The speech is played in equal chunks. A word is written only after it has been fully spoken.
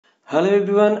Hello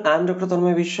everyone, I am Dr.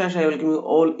 Tanmoy Biswas. I welcome you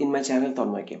all in my channel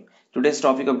TanmoyChem. Today's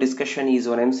topic of discussion is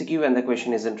on MCQ and the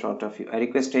question is in front of you. I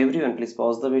request everyone please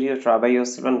pause the video, try by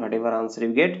yourself, and whatever answer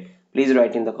you get, please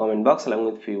write in the comment box along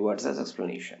with few words as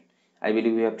explanation. I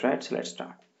believe you have tried, so let's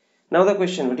start. Now the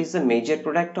question, what is the major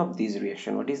product of this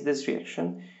reaction? What is this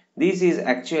reaction? This is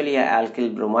actually a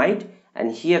alkyl bromide,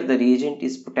 and here the reagent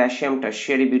is potassium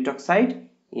tertiary butoxide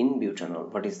in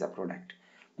butanol. What is the product?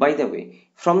 By the way,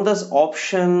 from this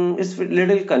option is a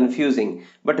little confusing,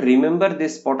 but remember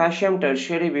this potassium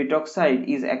tertiary butoxide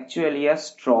is actually a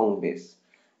strong base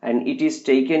and it is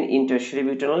taken in tertiary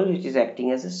butanol, which is acting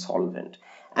as a solvent.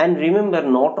 And remember,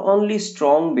 not only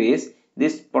strong base,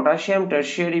 this potassium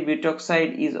tertiary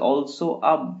butoxide is also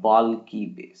a bulky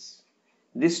base.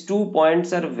 These 2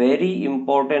 points are very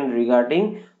important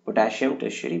regarding potassium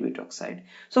tertiary butoxide.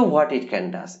 So what it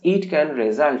can do? It can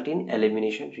result in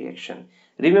elimination reaction.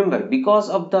 Remember, because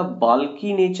of the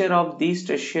bulky nature of this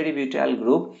tertiary butyl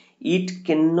group, it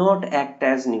cannot act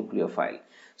as nucleophile.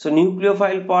 So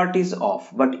nucleophile part is off,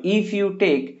 but if you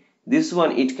take this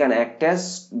one, it can act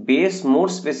as base. More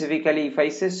specifically, if I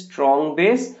say strong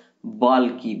base,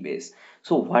 bulky base.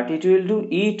 So what it will do?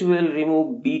 It will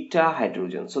remove beta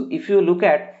hydrogen. So if you look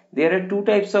at, there are two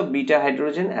types of beta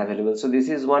hydrogen available. So this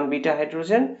is one beta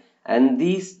hydrogen and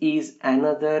this is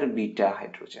another beta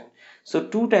hydrogen. So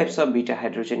two types of beta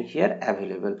hydrogen here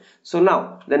available. So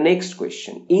now the next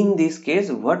question, in this case,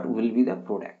 what will be the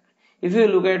product? If you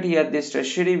look at here, this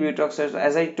tertiary butoxide,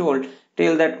 as I told,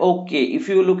 tell that okay, if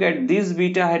you look at this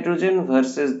beta hydrogen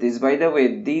versus this, by the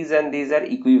way, these and these are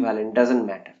equivalent, doesn't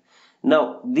matter.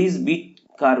 Now this beta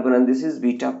carbon and this is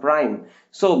beta prime.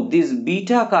 So this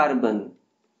beta carbon,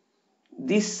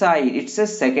 this side, it's a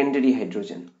secondary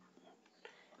hydrogen.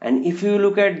 And if you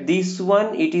look at this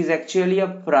one, it is actually a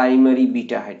primary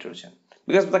beta hydrogen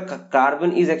because the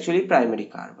carbon is actually primary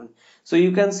carbon. So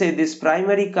you can say this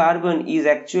primary carbon is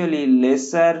actually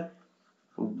lesser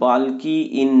bulky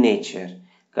in nature.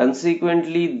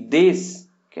 Consequently, this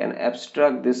can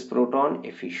abstract this proton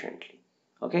efficiently.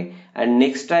 Okay, and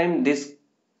next time this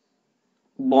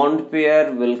bond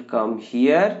pair will come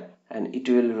here and it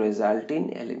will result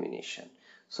in elimination.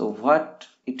 So what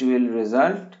it will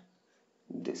result?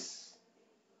 This.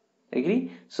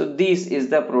 Agree? So this is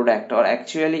the product, or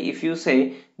actually if you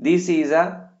say this is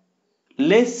a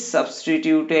less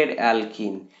substituted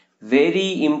alkene.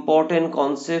 Very important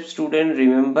concept, student.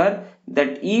 Remember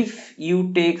that if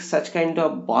you take such kind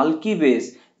of bulky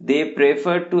base, they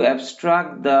prefer to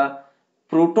abstract the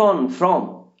proton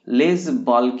from less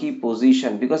bulky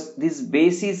position because this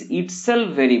base is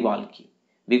itself very bulky.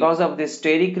 Because of the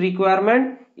steric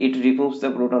requirement, it removes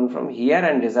the proton from here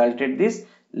and resulted this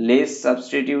less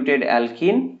substituted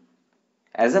alkene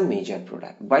as a major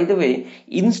product. By the way,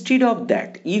 instead of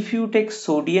that, if you take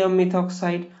sodium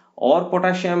methoxide or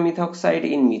potassium methoxide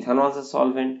in methanol as a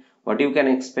solvent, what you can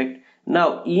expect?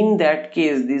 Now in that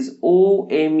case, this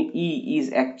OMe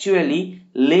is actually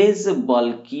less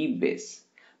bulky base.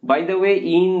 By the way,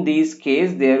 in this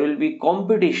case, there will be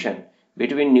competition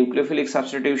between nucleophilic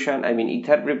substitution,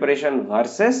 ether preparation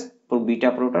versus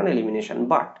beta proton elimination.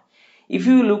 But if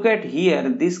you look at here,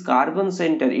 this carbon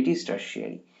center, it is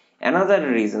tertiary. Another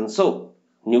reason, so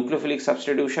nucleophilic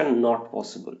substitution not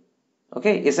possible.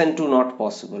 Okay, SN2 not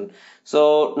possible.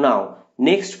 So now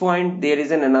next point, there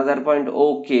is another point.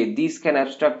 Okay, this can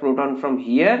abstract proton from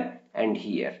here and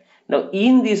here. Now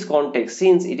in this context,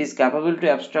 since it is capable to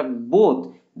abstract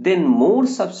both, then more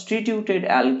substituted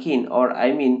alkene, or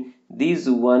this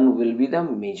one will be the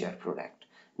major product.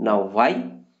 Now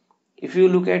why? If you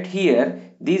look at here,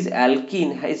 this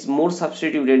alkene is more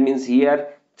substituted, means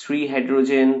here 3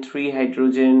 hydrogen,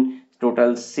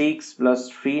 total 6 plus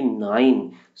 3,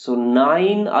 9. So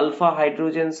 9 alpha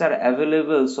hydrogens are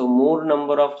available. So more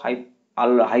number of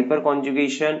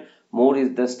hyperconjugation, more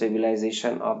is the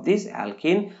stabilization of this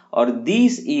alkene, or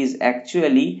this is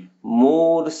actually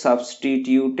more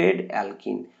substituted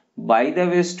alkene. By the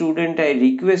way, student, I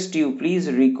request you, please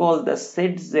recall the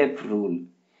set-zep rule.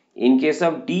 In case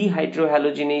of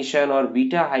dehydrohalogenation or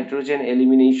beta hydrogen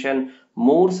elimination,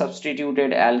 more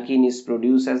substituted alkene is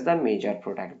produced as the major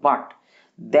product. But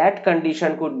that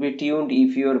condition could be tuned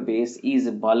if your base is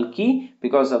bulky.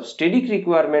 Because of steric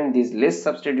requirement, this less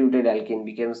substituted alkene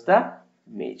becomes the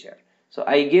major. So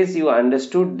I guess you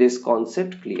understood this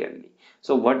concept clearly.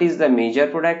 So what is the major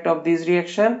product of this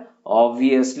reaction?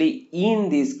 Obviously, in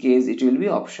this case, it will be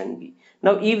option B.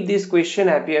 Now, if this question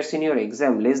appears in your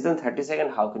exam less than 30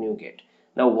 seconds, how can you get?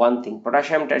 Now, one thing,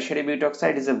 potassium tertiary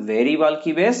butoxide is a very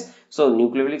bulky base. So,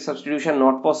 nucleophilic substitution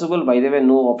not possible. By the way,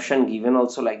 no option given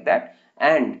also like that.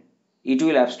 And it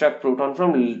will abstract proton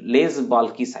from less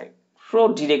bulky side.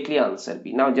 So directly answer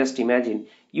B. Now just imagine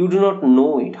you do not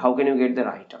know it. How can you get the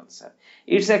right answer?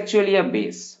 It's actually a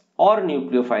base or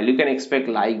nucleophile. You can expect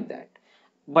like that.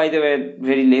 By the way,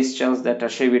 very less chance that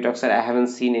tertiary butoxide. I haven't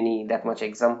seen any that much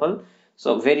example.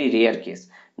 So very rare case.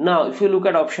 Now if you look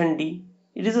at option D,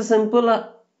 it is a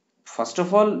simple first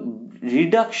of all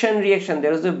reduction reaction.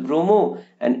 There is a bromo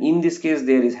and in this case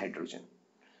there is hydrogen.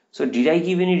 So did I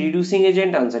give any reducing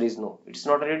agent? Answer is no. It's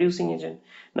not a reducing agent.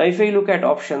 Now if I look at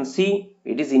option C,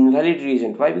 it is invalid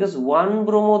reagent. Why? Because one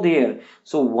bromo there.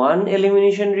 So one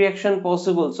elimination reaction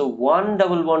possible. So one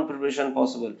double bond preparation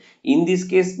possible. In this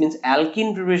case means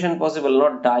alkene preparation possible,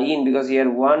 not diene, because here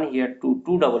one, here two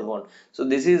double bond. So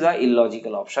this is a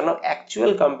illogical option. Now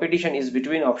actual competition is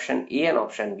between option A and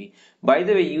option B. By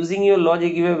the way, using your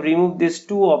logic, you have removed these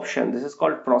two options. This is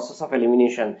called process of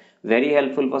elimination. Very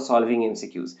helpful for solving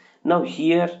MCQs. Now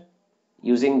here,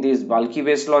 using this bulky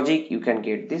based logic, you can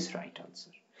get this right answer.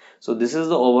 So this is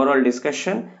the overall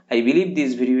discussion. I believe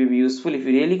this video will be useful. If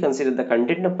you really consider the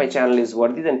content of my channel is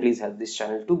worthy, then please help this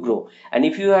channel to grow. And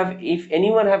if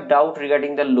anyone have doubt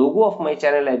regarding the logo of my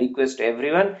channel, I request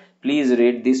everyone, please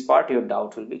read this part. Your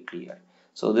doubt will be clear.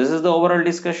 So this is the overall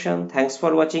discussion. Thanks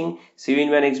for watching. See you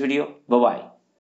in my next video. Bye bye.